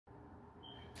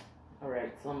All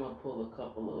right, so I'm gonna pull a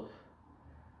couple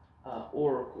of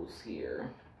oracles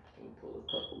here. Let me pull a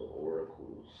couple of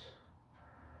oracles.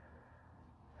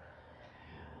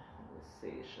 Let's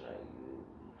see, should I use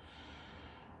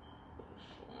this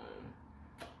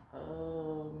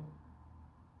one?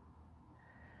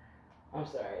 I'm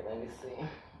sorry, let me see.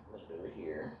 Let's do it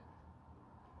here.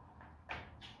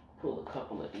 Pull a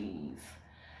couple of these.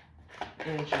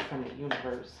 Energy from the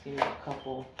universe. Give me a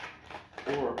couple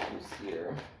oracles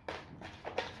here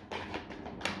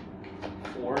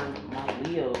for my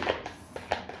Leos.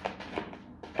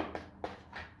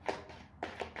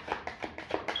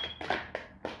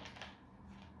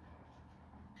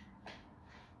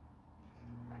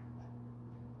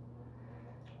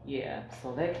 Yeah,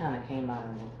 so that kind of came out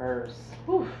in reverse.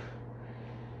 Whew.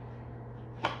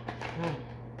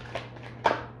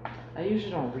 I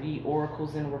usually don't read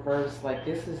oracles in reverse. Like,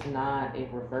 this is not a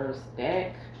reverse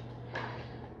deck.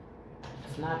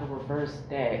 It's not a reverse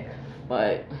deck,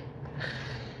 but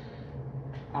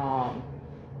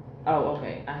oh,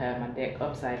 okay, I have my deck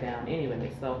upside down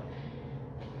anyway. So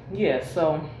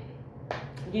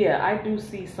yeah, I do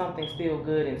see something still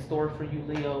good in store for you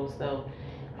Leos, though.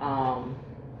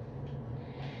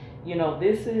 You know,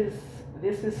 this is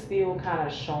still kind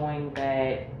of showing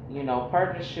that, you know,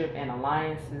 partnership and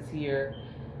alliances here.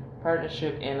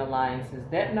 Partnership and alliances.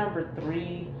 That number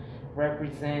 3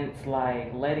 represents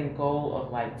like letting go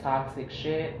of like toxic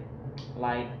shit,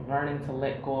 like learning to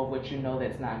let go of what you know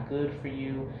that's not good for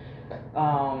you,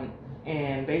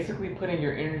 and basically putting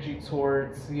your energy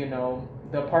towards, you know,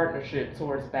 the partnership,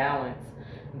 towards balance.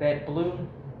 That blue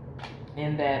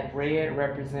and that red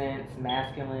represents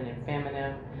masculine and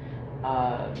feminine.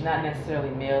 Not necessarily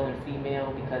male and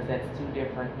female, because that's two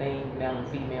different things, male and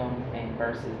female and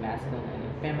versus masculine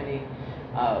and feminine.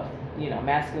 You know,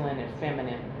 masculine and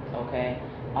feminine, okay?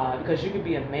 Because you could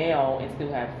be a male and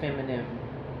still have feminine,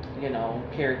 you know,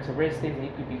 characteristics, and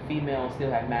you could be female and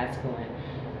still have masculine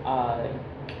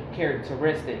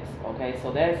characteristics, okay?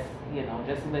 So that's, you know,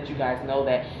 just to let you guys know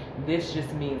that this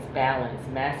just means balance.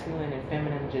 Masculine and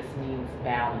feminine just means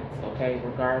balance, okay,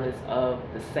 regardless of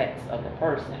the sex of the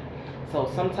person. So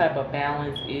some type of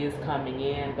balance is coming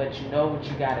in, but you know what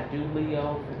you got to do,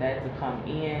 Leo, for that to come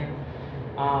in.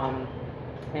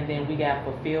 And then we got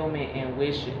fulfillment and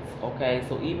wishes, okay?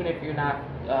 So even if you're not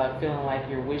feeling like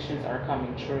your wishes are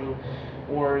coming true,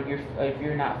 or if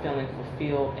you're not feeling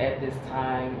fulfilled at this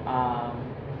time,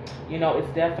 you know,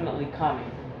 it's definitely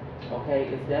coming, okay?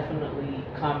 It's definitely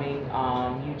coming.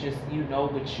 You know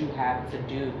what you have to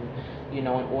do, you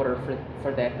know, in order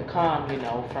for that to come, you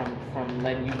know, from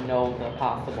letting you know the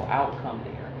possible outcome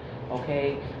there,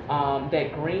 okay?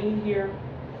 That green here,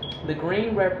 the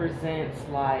green represents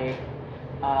like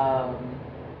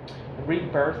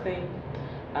rebirthing,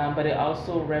 but it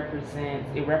also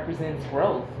represents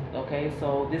growth, okay?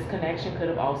 So this connection could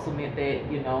have also meant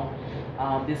that, you know,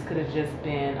 this could have just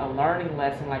been a learning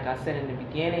lesson, like I said in the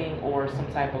beginning, or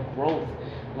some type of growth,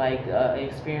 like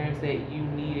experience that you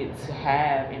needed to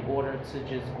have in order to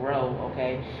just grow,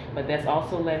 okay? But that's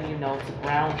also letting you know to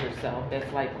ground yourself.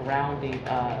 That's like grounding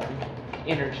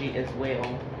energy as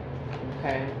well,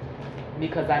 okay?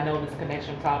 Because I know this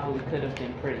connection probably could have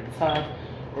been pretty tough,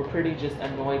 or pretty just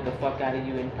annoyed the fuck out of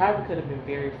you, and probably could have been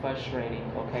very frustrating,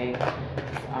 okay?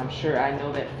 I'm sure I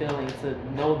know that feeling, to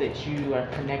know that you are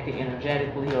connected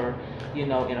energetically, or, you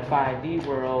know, in a 5D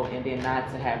world, and then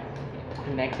not to have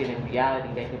connected in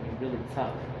reality. That could be really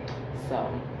tough. So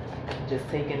just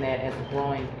taking that as a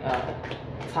growing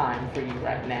time for you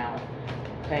right now,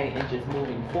 okay? And just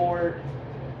moving forward,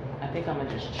 I think I'm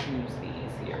gonna just choose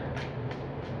these here.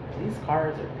 These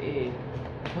cards are big.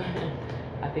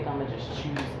 I think I'm gonna just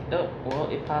choose, oh, well,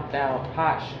 it popped out,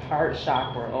 heart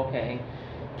chakra, okay.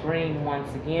 Green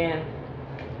once again.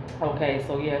 Okay,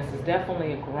 so yes, it's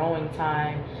definitely a growing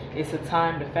time. It's a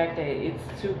time, the fact that it's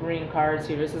 2 green cards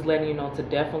here, this is letting you know to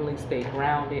definitely stay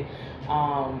grounded.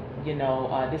 You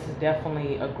know, this is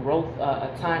definitely a growth,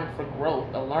 a time for growth,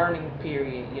 a learning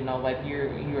period. You know, like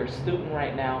you're a student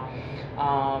right now.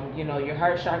 You know, your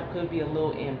heart chakra could be a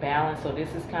little imbalanced, so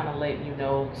this is kind of letting you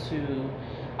know to,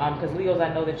 because Leos,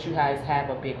 I know that you guys have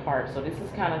a big heart, so this is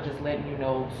kind of just letting you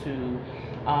know to,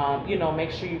 you know,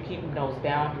 make sure you're keeping those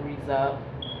boundaries up,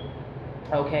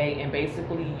 okay, and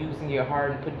basically using your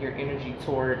heart and putting your energy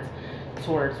towards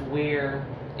where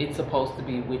it's supposed to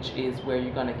be, which is where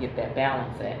you're going to get that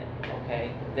balance at,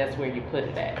 okay? That's where you put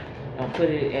it at. Don't put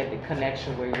it at the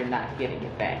connection where you're not getting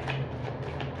it back.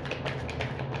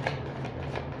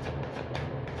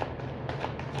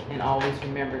 And always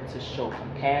remember to show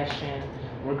compassion,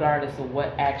 regardless of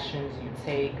what actions you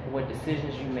take, what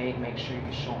decisions you make sure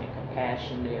you're showing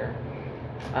compassion there.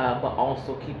 but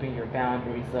also keeping your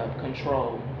boundaries up,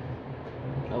 control.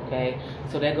 Okay,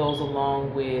 so that goes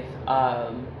along with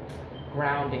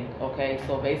grounding. Okay,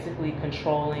 so basically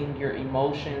controlling your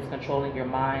emotions, controlling your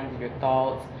mind, your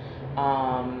thoughts.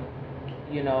 Um,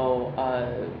 you know,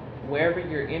 wherever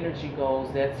your energy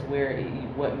goes, that's where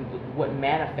what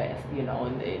manifests. You know,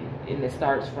 and it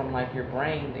starts from like your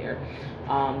brain there.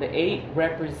 The 8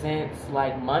 represents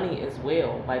like money as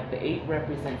well. Like the 8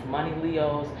 represents money,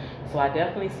 Leos. So I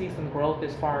definitely see some growth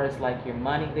as far as like your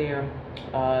money there,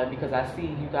 because I see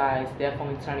you guys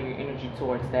definitely turning your energy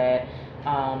towards that.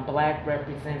 Black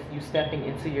represents you stepping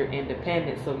into your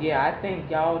independence. So yeah, I think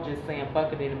y'all just saying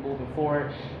fuck it and moving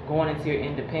forward, going into your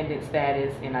independent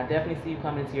status. And I definitely see you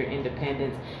coming into your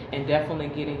independence and definitely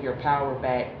getting your power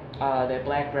back. That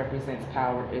black represents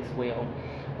power as well.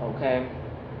 Okay.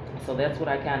 So that's what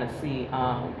I kind of see.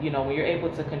 You know, when you're able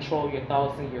to control your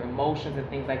thoughts and your emotions and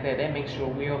things like that, that makes you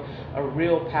a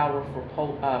real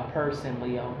powerful person,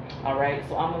 Leo. All right,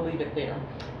 so I'm gonna leave it there.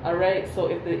 All right, so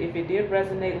if it did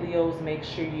resonate, Leos, make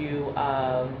sure you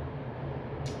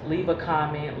leave a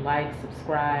comment, like,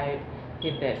 subscribe,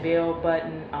 hit that bell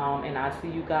button, and I'll see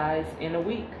you guys in a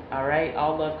week. All right,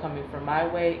 all love coming from my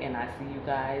way, and I see you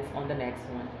guys on the next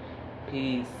one.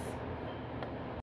 Peace.